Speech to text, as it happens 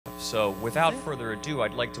So without further ado,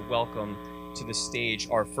 I'd like to welcome to the stage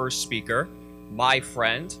our first speaker, my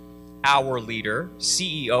friend, our leader,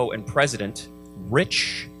 CEO and President,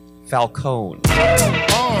 Rich Falcone. Good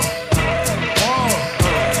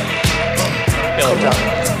job.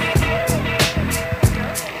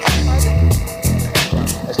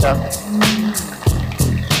 Nice job.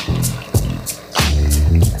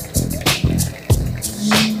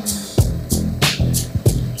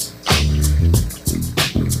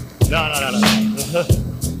 No.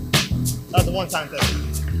 That's a one-time thing.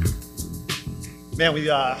 Man, we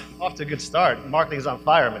off to a good start. Marketing is on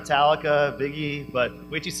fire. Metallica, Biggie, but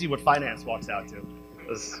wait till you see what finance walks out to.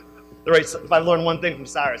 If I've learned one thing from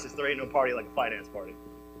Cyrus, it's there ain't no party like a finance party.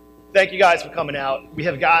 Thank you guys for coming out. We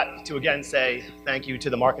have got to again say thank you to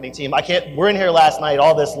the marketing team. We're in here last night,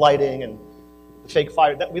 all this lighting and the fake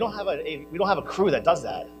fire. We don't have a crew that does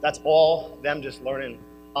that. That's all them just learning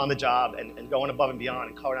on the job and going above and beyond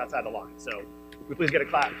and coloring outside the line. So can we please get a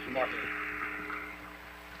clap for marketing.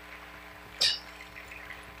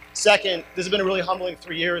 Second, this has been a really humbling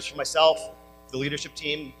 3 years for myself, the leadership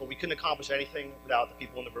team, but we couldn't accomplish anything without the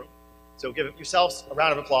people in the room. So give yourselves a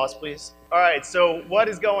round of applause, please. All right, so what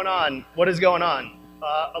is going on? What is going on?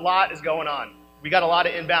 A lot is going on. We got a lot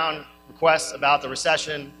of inbound requests about the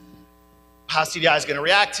recession, how CDI is going to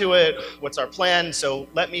react to it, what's our plan, so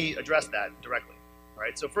let me address that directly. All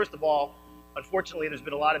right, so first of all, unfortunately, there's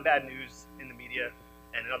been a lot of bad news in the media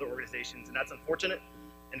and in other organizations, and that's unfortunate.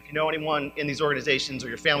 And if you know anyone in these organizations or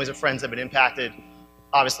your families or friends have been impacted,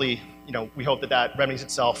 obviously, we hope that remedies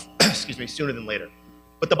itself, sooner than later.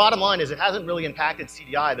 But the bottom line is it hasn't really impacted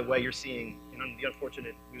CDI the way you're seeing in the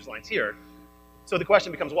unfortunate news lines here. So the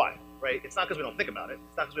question becomes why, right? It's not because we don't think about it.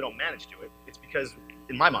 It's not because we don't manage to it. It's because,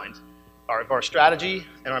 in my mind, of our strategy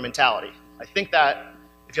and our mentality. I think that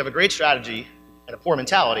if you have a great strategy and a poor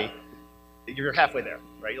mentality, you're halfway there,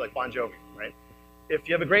 right? You're like Bon Jovi, right? If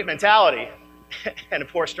you have a great mentality and a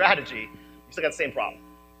poor strategy, you still got the same problem.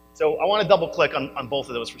 So I want to double click on both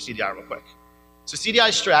of those for CDI real quick. So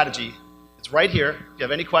CDI's strategy, it's right here. If you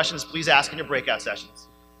have any questions, please ask in your breakout sessions.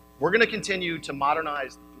 We're going to continue to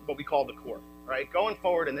modernize what we call the core, right? Going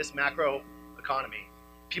forward in this macro economy,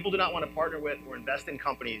 people do not want to partner with or invest in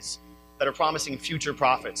companies that are promising future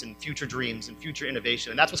profits and future dreams and future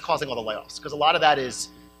innovation. And that's what's causing all the layoffs, because a lot of that is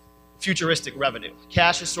futuristic revenue.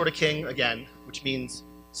 Cash is sort of king again, which means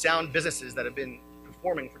sound businesses that have been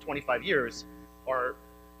performing for 25 years are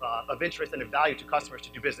of interest and of value to customers to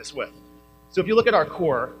do business with. So if you look at our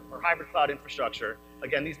core, our hybrid cloud infrastructure,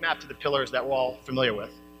 again, these map to the pillars that we're all familiar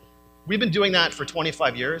with. We've been doing that for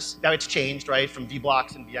 25 years. Now it's changed, right, from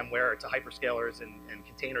vBlocks and VMware to hyperscalers and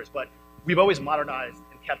containers, but we've always modernized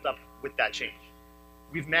and kept up with that change.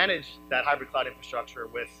 We've managed that hybrid cloud infrastructure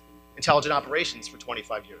with intelligent operations for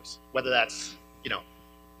 25 years, whether that's,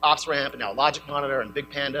 OpsRamp and now Logic Monitor and Big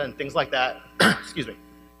Panda and things like that, excuse me.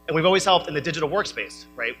 And we've always helped in the digital workspace,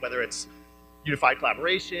 right? Whether it's unified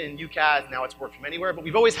collaboration, UCaaS, now it's work from anywhere, but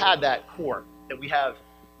we've always had that core that we have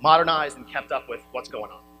modernized and kept up with what's going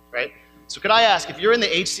on, right? So could I ask, if you're in the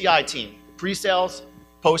HCI team, pre-sales,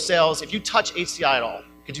 post-sales, if you touch HCI at all,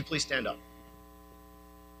 could you please stand up?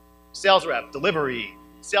 Sales rep, delivery,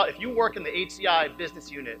 if you work in the HCI business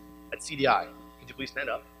unit at CDI, could you please stand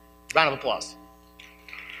up? Round of applause.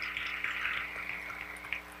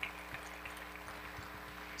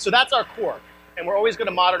 So that's our core, and we're always going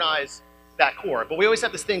to modernize that core, but we always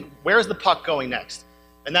have to think, where's the puck going next?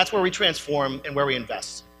 And that's where we transform and where we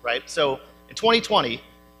invest, right? So in 2020,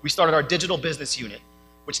 we started our digital business unit,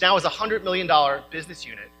 which now is a $100 million business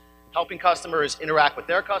unit, helping customers interact with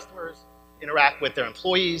their customers, interact with their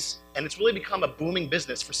employees, and it's really become a booming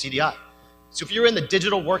business for CDI. So if you're in the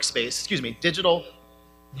digital workspace, digital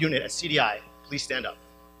unit at CDI, please stand up.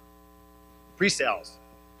 Pre-sales,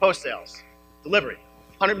 post-sales, delivery.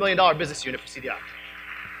 $100 million business unit for CDI.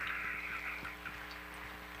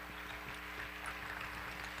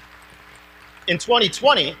 In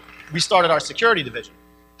 2020, we started our security division,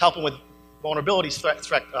 helping with vulnerability threat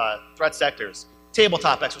sectors,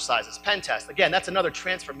 tabletop exercises, pen tests. Again, that's another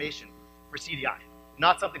transformation for CDI,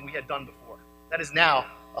 not something we had done before. That is now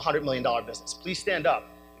a $100 million business. Please stand up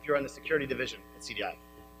if you're in the security division at CDI.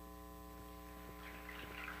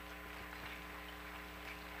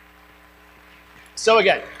 So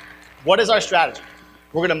again, what is our strategy?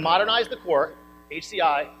 We're going to modernize the core,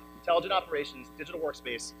 HCI, intelligent operations, digital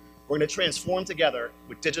workspace. We're going to transform together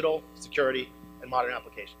with digital, security, and modern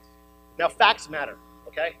applications. Now, facts matter,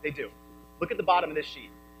 okay? They do. Look at the bottom of this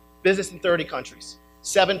sheet. Business in 30 countries,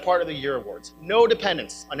 7 Part of the Year awards, no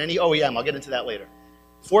dependence on any OEM. I'll get into that later.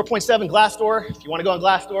 4.7 Glassdoor. If you want to go on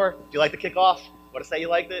Glassdoor, if you like the Kickoff, want to say you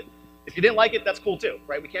liked it. If you didn't like it, that's cool too,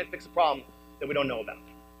 right? We can't fix a problem that we don't know about.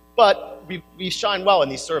 But we shine well in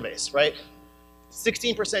these surveys, right?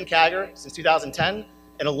 16% CAGR since 2010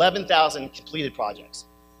 and 11,000 completed projects.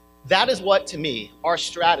 That is what, to me, our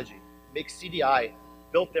strategy makes CDI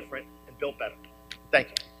built different and built better. Thank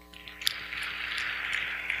you.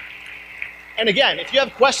 And again, if you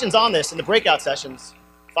have questions on this in the breakout sessions,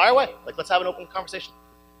 fire away. Like, let's have an open conversation.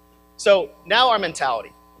 So now our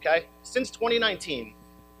mentality, okay? Since 2019,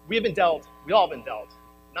 we all have been dealt,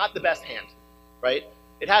 not the best hand, right?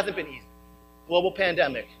 It hasn't been easy. Global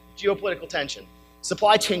pandemic, geopolitical tension,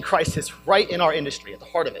 supply chain crisis right in our industry, at the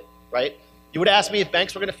heart of it, right? You would ask me if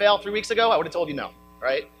banks were gonna fail 3 weeks ago, I would have told you no,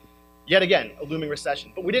 right? Yet again, a looming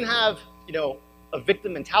recession. But we didn't have, a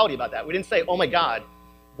victim mentality about that. We didn't say, oh my God,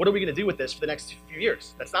 what are we gonna do with this for the next few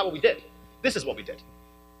years? That's not what we did. This is what we did.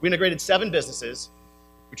 We integrated 7 businesses,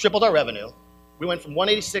 we tripled our revenue, we went from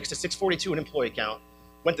 186 to 642 in employee count,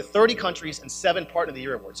 went to 30 countries and 7 Partner of the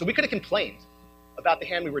Year awards. So we could have complained about the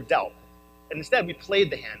hand we were dealt. And instead, we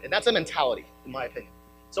played the hand. And that's a mentality, in my opinion.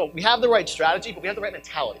 So we have the right strategy, but we have the right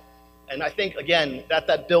mentality. And I think, again,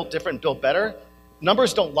 that built different, built better,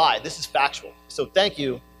 numbers don't lie. This is factual. So thank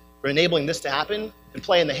you for enabling this to happen and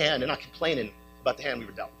playing the hand and not complaining about the hand we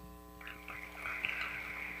were dealt.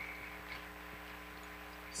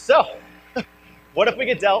 So, what if we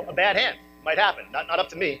get dealt a bad hand? Might happen. Not up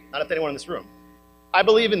to me, not up to anyone in this room. I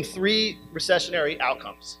believe in 3 recessionary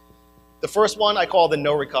outcomes. The first one I call the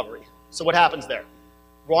no recovery. So what happens there?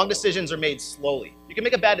 Wrong decisions are made slowly. You can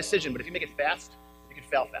make a bad decision, but if you make it fast, you can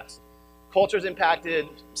fail fast. Culture's impacted,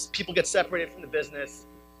 people get separated from the business.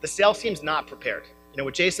 The sales team's not prepared.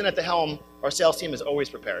 With Jason at the helm, our sales team is always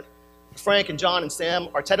prepared. Frank and John and Sam,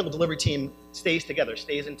 our technical delivery team stays together,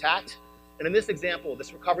 stays intact. And in this example,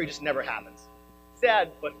 this recovery just never happens.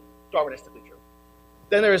 Sad, but Darwinistically true.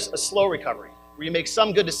 Then there's a slow recovery, where you make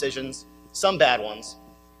some good decisions, some bad ones.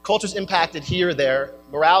 Culture's impacted here or there,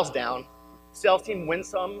 morale's down, sales team wins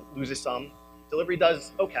some, loses some, delivery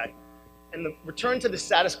does okay. And the return to the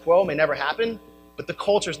status quo may never happen, but the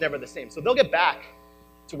culture's never the same. So they'll get back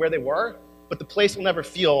to where they were, but the place will never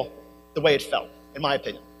feel the way it felt, in my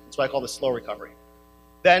opinion. That's what I call the slow recovery.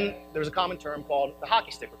 Then there's a common term called the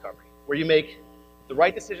hockey stick recovery, where you make the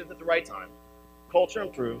right decisions at the right time, culture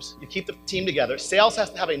improves, you keep the team together. Sales has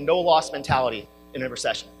to have a no-loss mentality in a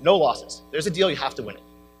recession. No losses. There's a deal, you have to win it.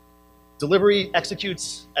 Delivery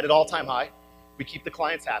executes at an all-time high. We keep the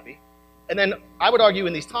clients happy. And then I would argue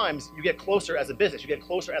in these times, you get closer as a business, you get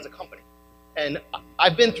closer as a company. And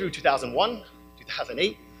I've been through 2001,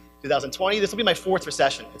 2008, 2020. This will be my 4th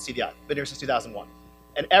recession at CDI. I've been here since 2001.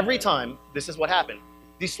 And every time, this is what happened.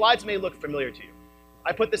 These slides may look familiar to you.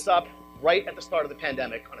 I put this up right at the start of the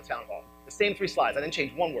pandemic on a town hall. The same 3 slides, I didn't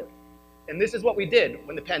change one word. And this is what we did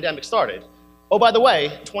when the pandemic started. Oh, by the way,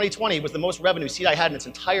 2020 was the most revenue CDI had in its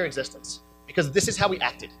entire existence, because this is how we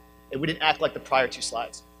acted, and we didn't act like the prior 2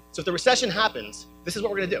 slides. So if the recession happens, this is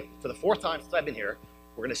what we're gonna do. For the 4th time since I've been here,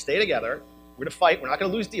 we're gonna stay together, we're gonna fight, we're not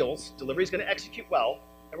gonna lose deals, delivery's gonna execute well,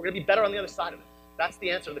 and we're gonna be better on the other side of it. That's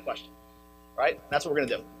the answer to the question, all right? That's what we're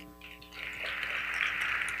gonna do.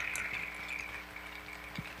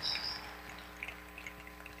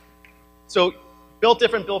 So, built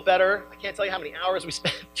different, built better. I can't tell you how many hours we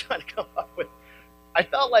spent trying to come up with. I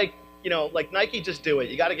felt like, like Nike, just do it.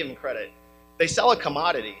 You gotta give them credit. They sell a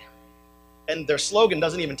commodity, and their slogan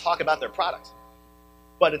doesn't even talk about their product.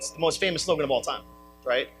 But it's the most famous slogan of all time,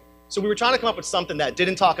 right? So we were trying to come up with something that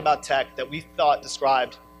didn't talk about tech, that we thought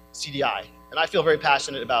described CDI. And I feel very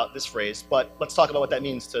passionate about this phrase, but let's talk about what that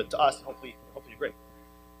means to us, and hopefully you agree.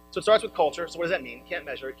 So it starts with culture. So what does that mean? You can't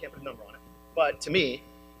measure it, can't put a number on it. But to me,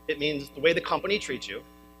 it means the way the company treats you,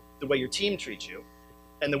 the way your team treats you,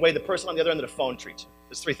 and the way the person on the other end of the phone treats you.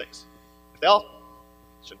 There's 3 things. If they all,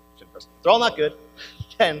 if they're all not good,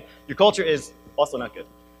 then your culture is also not good.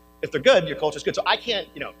 If they're good, your culture is good. So I can't,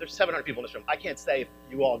 there's 700 people in this room. I can't say if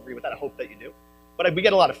you all agree with that. I hope that you do. But we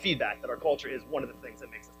get a lot of feedback that our culture is one of the things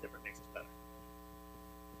that makes us different, makes us better.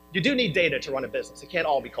 You do need data to run a business. It can't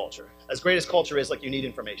all be culture. As great as culture is, you need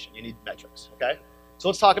information. You need metrics, okay? So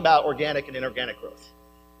let's talk about organic and inorganic growth.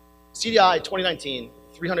 CDI, 2019,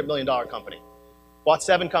 $300 million company. Bought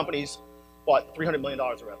 7 companies, bought $300 million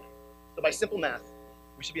of revenue. So by simple math,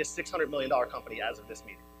 we should be a $600 million company as of this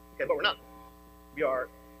meeting. Okay, but we're not. We are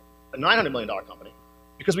a $900 million company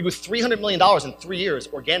because we grew $300 million in 3 years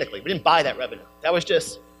organically. We didn't buy that revenue. That was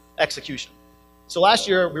just execution. So last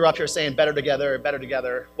year, we were up here saying better together, better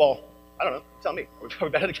together. Well, I don't know, tell me, are we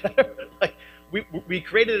better together? We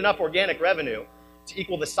created enough organic revenue to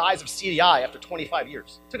equal the size of CDI after 25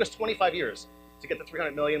 years. It took us 25 years to get the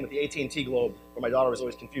 $300 million with the AT&T globe, where my daughter was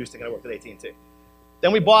always confused thinking I worked at AT&T.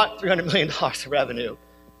 Then we bought $300 million of revenue,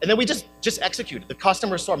 and then we just executed. The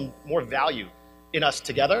customers saw more value in us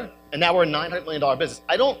together, and now we're a $900 million business.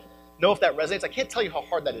 I don't know if that resonates. I can't tell you how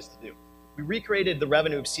hard that is to do. We recreated the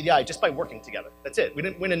revenue of CDI just by working together. That's it. We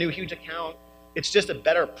didn't win a new huge account. It's just a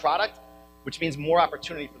better product, which means more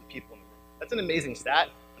opportunity for the people in the room. That's an amazing stat,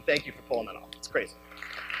 and thank you for pulling that off. It's crazy.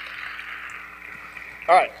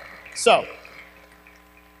 All right, so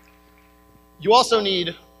you also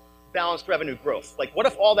need balanced revenue growth. Like, what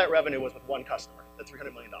if all that revenue was with one customer, that's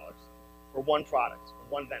 $300 million, or one product, or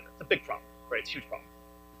one vendor? It's a big problem, right? It's a huge problem.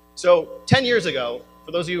 So 10 years ago,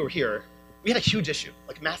 for those of you who were here, we had a huge issue,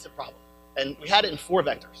 like a massive problem. And we had it in 4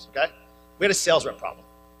 vectors, okay? We had a sales rep problem.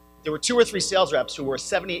 There were 2 or 3 sales reps who were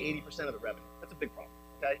 70, 80% of the revenue. That's a big problem,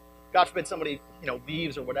 okay? God forbid somebody,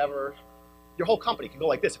 leaves or whatever. Your whole company can go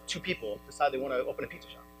like this if 2 people decide they want to open a pizza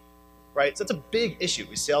shop, right? So it's a big issue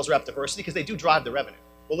with sales rep diversity because they do drive the revenue.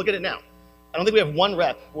 Well, look at it now. I don't think we have one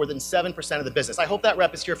rep more than 7% of the business. I hope that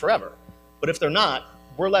rep is here forever. But if they're not,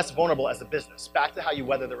 we're less vulnerable as a business. Back to how you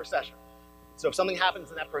weather the recession. So if something happens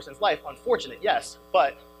in that person's life, unfortunate, yes,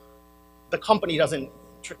 but the company doesn't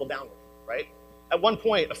trickle downward, right? At one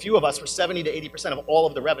point, a few of us were 70 to 80% of all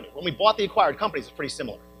of the revenue. When we bought the acquired companies, it's pretty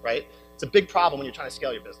similar, right? It's a big problem when you're trying to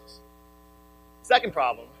scale your business. Second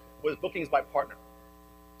problem was bookings by partner.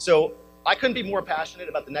 So I couldn't be more passionate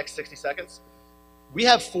about the next 60 seconds. We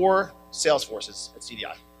have 4 sales forces at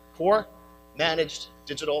CDI: core, managed,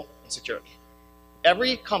 digital, and security.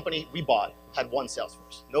 Every company we bought had 1 sales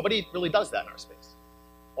force. Nobody really does that in our space.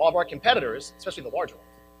 All of our competitors, especially the larger ones,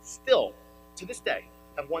 still, to this day,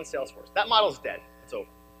 have 1 sales force. That model's dead. It's over,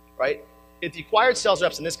 right? If the acquired sales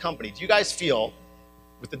reps in this company, do you guys feel,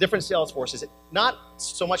 with the different sales forces, not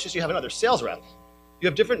so much as you have another sales rep, you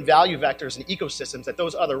have different value vectors and ecosystems that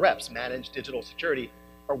those other reps, managed, digital, security,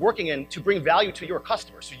 are working in to bring value to your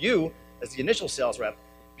customers. So you, as the initial sales rep,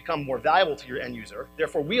 become more valuable to your end user.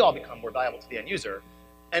 Therefore, we all become more valuable to the end user.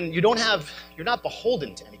 And you're not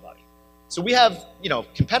beholden to anybody. So we have,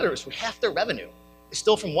 competitors who half their revenue is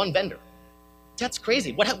still from 1 vendor. That's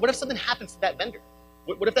crazy. What if something happens to that vendor?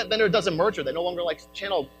 What if that vendor does a merger that no longer likes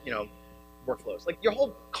channel, workflows? Like, your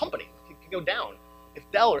whole company can go down if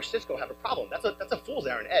Dell or Cisco have a problem. That's a fool's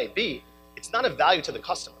errand, A. B, it's not of value to the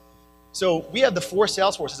customer. So we have the 4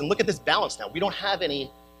 sales forces, and look at this balance now. We don't have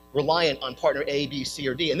any reliant on partner A, B, C,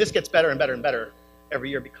 or D, and this gets better and better and better every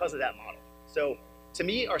year because of that model. So to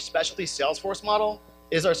me, our specialty sales force model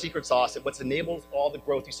is our secret sauce. It's what enables all the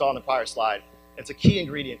growth you saw on the prior slide. It's a key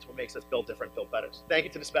ingredient to what makes us build different, build better. So thank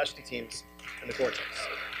you to the specialty teams and the core teams.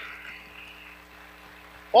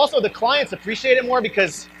 Also, the clients appreciate it more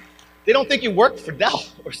because they don't think you work for Dell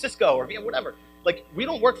or Cisco or VM, whatever. Like, we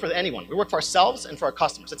don't work for anyone. We work for ourselves and for our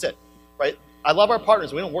customers. That's it, right? I love our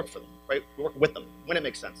partners. We don't work for them, right? We work with them when it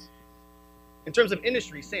makes sense. In terms of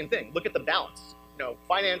industry, same thing. Look at the balance.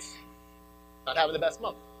 Finance, not having the best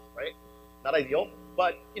month, right? Not ideal,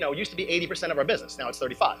 but it used to be 80% of our business. Now it's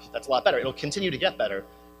 35. That's a lot better. It'll continue to get better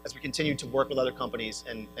as we continue to work with other companies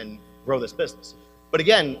and grow this business. But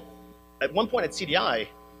again, at one point at CDI,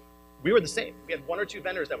 we were the same. We had 1 or 2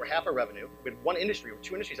 vendors that were half our revenue. We had 1 industry or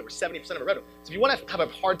 2 industries that were 70% of our revenue. So if you want to have a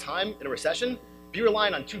hard time in a recession, be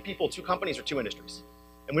relying on 2 people, 2 companies, or 2 industries.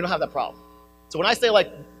 And we don't have that problem. So when I say,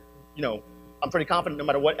 I'm pretty confident no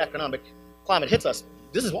matter what economic climate hits us,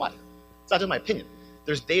 this is why. It's not just my opinion.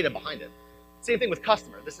 There's data behind it. Same thing with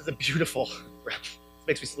customer. This is a beautiful rep. It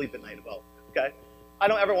makes me sleep at night as well, okay? I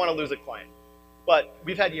don't ever want to lose a client. But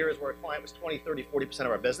we've had years where a client was 20, 30, 40% of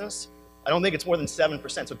our business. I don't think it's more than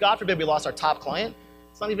 7%. So God forbid we lost our top client.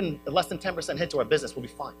 It's not even a less than 10% hit to our business. We'll be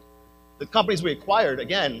fine. The companies we acquired,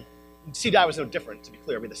 again, CDI was no different, to be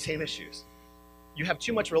clear. We had the same issues. You have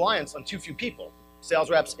too much reliance on too few people.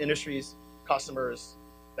 Sales reps, industries, customers,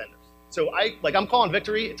 vendors. So I'm calling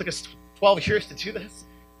victory. It took us 12 years to do this.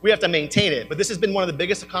 We have to maintain it. But this has been one of the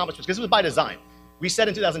biggest accomplishments because it was by design. We said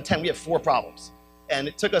in 2010 we have 4 problems. And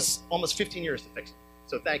it took us almost 15 years to fix them.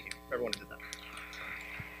 So thank you for everyone who did that.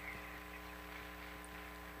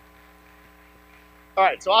 All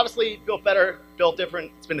right, so obviously built better, built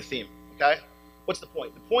different. It's been a theme, okay? What's the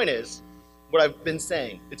point? The point is what I've been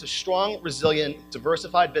saying. It's a strong, resilient,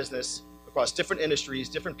 diversified business across different industries,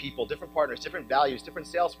 different people, different partners, different values, different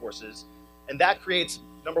sales forces. And that creates,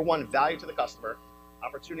 number 1, value to the customer,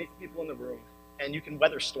 opportunity for people in the room, and you can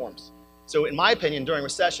weather storms. So in my opinion, during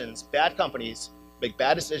recessions, bad companies make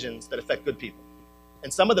bad decisions that affect good people.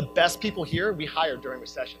 And some of the best people here we hire during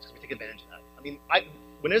recessions because we take advantage of that. I mean,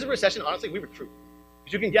 when there's a recession, honestly, we recruit.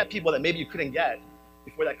 Because you can get people that maybe you couldn't get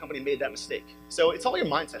before that company made that mistake. So it's all your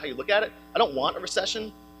mindset, how you look at it. I don't want a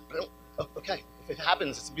recession, but okay, if it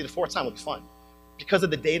happens, it's gonna be the 4th time, we'll be fine. Because of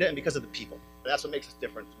the data and because of the people. And that's what makes us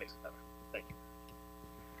different, makes us better. Thank you.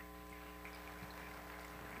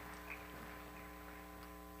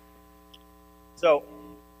 So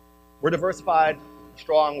we're diversified,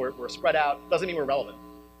 strong, we're spread out. Doesn't mean we're relevant.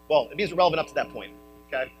 Well, it means we're relevant up to that point,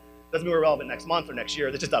 okay? Doesn't mean we're relevant next month or next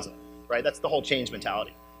year. That just doesn't, right? That's the whole change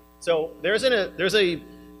mentality. So there's a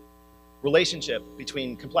relationship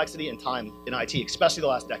between complexity and time in IT, especially the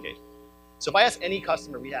last decade. So if I ask any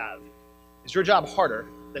customer we have, is your job harder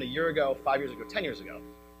than a year ago, 5 years ago, 10 years ago?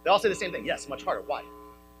 They all say the same thing. Yes, much harder. Why?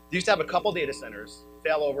 They used to have a couple data centers,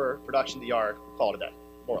 fail over, production DR, call it a day,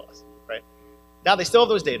 more or less, right? Now they still have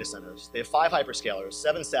those data centers. They have 5 hyperscalers,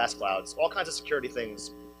 7 SaaS clouds, all kinds of security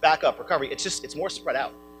things, backup, recovery. It's more spread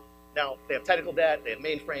out. Now they have technical debt, they have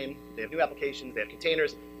mainframe, they have new applications, they have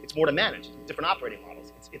containers. It's more to manage, different operating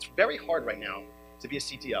models. It's very hard right now to be a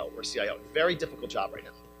CTO or CIO. Very difficult job right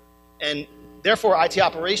now. And therefore, IT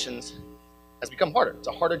operations has become harder. It's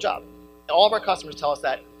a harder job. And all of our customers tell us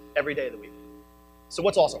that every day of the week. So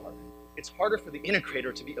what's also harder? It's harder for the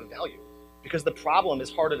integrator to be of value because the problem is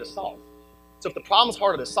harder to solve. So if the problem is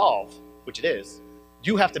harder to solve, which it is,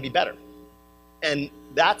 you have to be better. And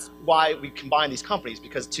that's why we combine these companies,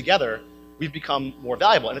 because together we've become more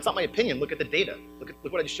valuable. And it's not my opinion. Look at the data. Look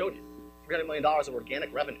what I just showed you. $300 million of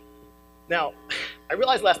organic revenue. Now, I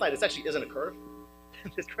realized last night this actually isn't a curve,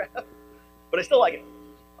 this graph, but I still like it.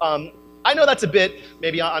 I know that's a bit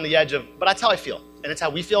maybe on the edge of, but that's how I feel. And it's how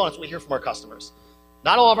we feel, and it's what we hear from our customers.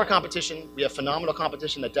 Not all of our competition. We have phenomenal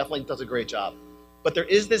competition that definitely does a great job. But there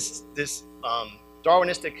is this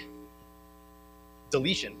Darwinistic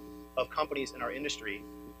deletion of companies in our industry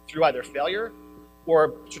through either failure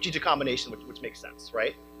or strategic combination, which makes sense,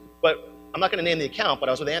 right? But I'm not going to name the account, but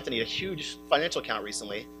I was with Anthony, a huge financial account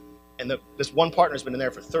recently, and this one partner's been in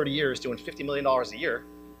there for 30 years doing $50 million a year.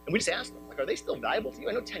 And we just asked them, like, are they still valuable to you?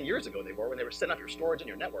 I know 10 years ago they were when they were setting up your storage and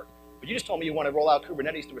your network. But you just told me you want to roll out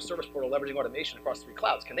Kubernetes through a service portal leveraging automation across 3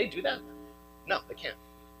 clouds. Can they do that? No, they can't.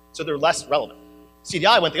 So they're less relevant.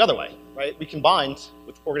 CDI went the other way, right? We combined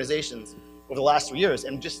with organizations over the last 3 years,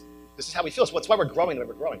 and just this is how we feel. So that's why we're growing the way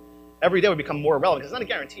we're growing. Every day we become more relevant, because it's not a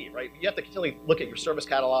guarantee, right? You have to continually look at your service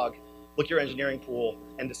catalog, look at your engineering pool,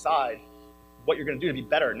 and decide what you're going to do to be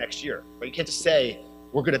better next year. Right? You can't just say,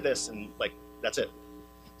 we're good at this, and like, that's it.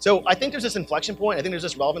 So I think there's this inflection point. I think there's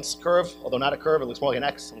this relevance curve, although not a curve. It looks more like an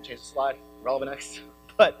X. I'm going to change the slide. Relevant X.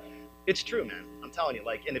 But it's true, man. I'm telling you.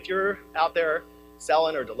 Like, and if you're out there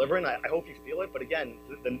selling or delivering, I hope you feel it. But again,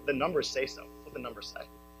 the numbers say so. That's what the numbers say.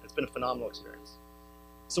 It's been a phenomenal experience.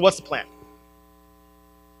 So what's the plan?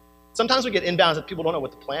 Sometimes we get inbounds that people don't know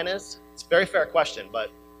what the plan is. It's a very fair question, but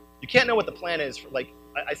you can't know what the plan is. Like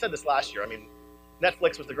I said this last year. I mean,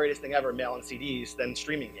 Netflix was the greatest thing ever, mailing CDs, then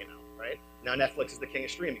streaming came out, right? Now Netflix is the king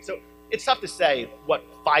of streaming. So it's tough to say what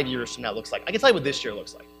 5 years from now looks like. I can tell you what this year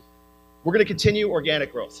looks like. We're going to continue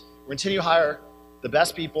organic growth. We're going to continue to hire the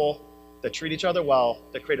best people that treat each other well,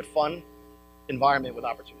 that create a fun environment with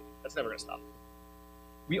opportunity. That's never going to stop.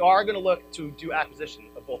 We are going to look to do acquisition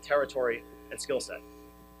of both territory and skill set.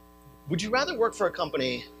 Would you rather work for a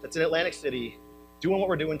company that's in Atlantic City, doing what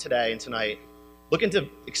we're doing today and tonight, looking to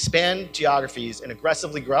expand geographies and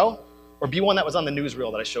aggressively grow, or be one that was on the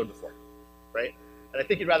newsreel that I showed before, right? And I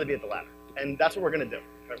think you'd rather be at the latter. And that's what we're going to do.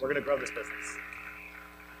 Right? We're going to grow this business.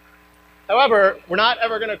 However, we're not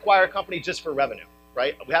ever going to acquire a company just for revenue,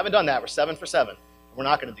 right? We haven't done that. We're 7 for 7. We're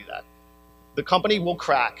not going to do that. The company will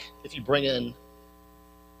crack if you bring in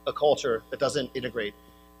a culture that doesn't integrate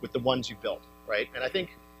with the ones you built, right? And I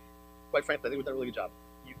think, quite frankly, I think we've done a really good job.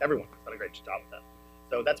 Everyone's done a great job with that.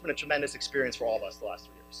 So that's been a tremendous experience for all of us the last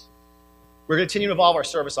 3 years. We're going to continue to evolve our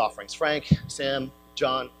service offerings. Frank, Sam,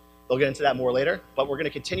 John, they'll get into that more later, but we're going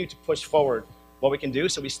to continue to push forward what we can do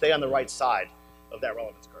so we stay on the right side of that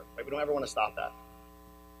relevance curve. Right? We don't ever want to stop that.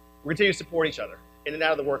 We're going to continue to support each other in and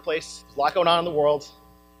out of the workplace. There's a lot going on in the world.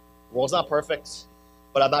 The world's not perfect,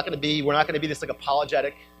 but we're not going to be this like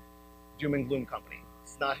apologetic doom and gloom company.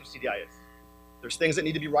 It's not who CDI is. There's things that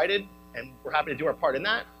need to be righted, and we're happy to do our part in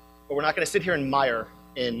that, but we're not going to sit here and mire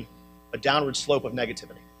in a downward slope of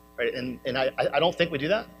negativity, right? And I don't think we do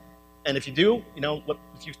that. And if you do,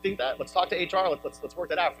 if you think that, let's talk to HR. Let's work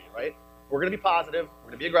that out for you, right? We're going to be positive. We're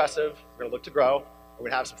going to be aggressive. We're going to look to grow. We're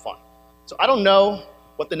going to have some fun. So I don't know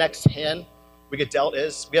what the next hand we get dealt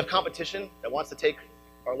is. We have competition that wants to take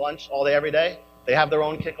our lunch all day, every day. They have their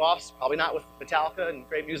own kickoffs, probably not with Metallica and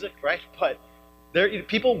great music, right? But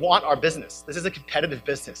people want our business. This is a competitive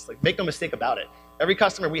business. Like, make no mistake about it. Every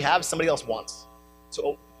customer we have, somebody else wants.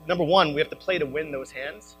 So number one, we have to play to win those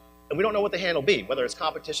hands. And we don't know what the hand will be, whether it's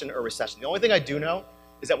competition or recession. The only thing I do know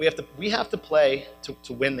is that we have to play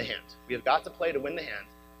to win the hand. We have got to play to win the hand.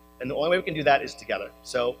 And the only way we can do that is together.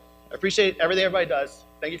 So I appreciate everything everybody does.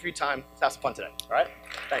 Thank you for your time. Let's have some fun today. All right?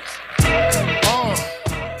 Thanks.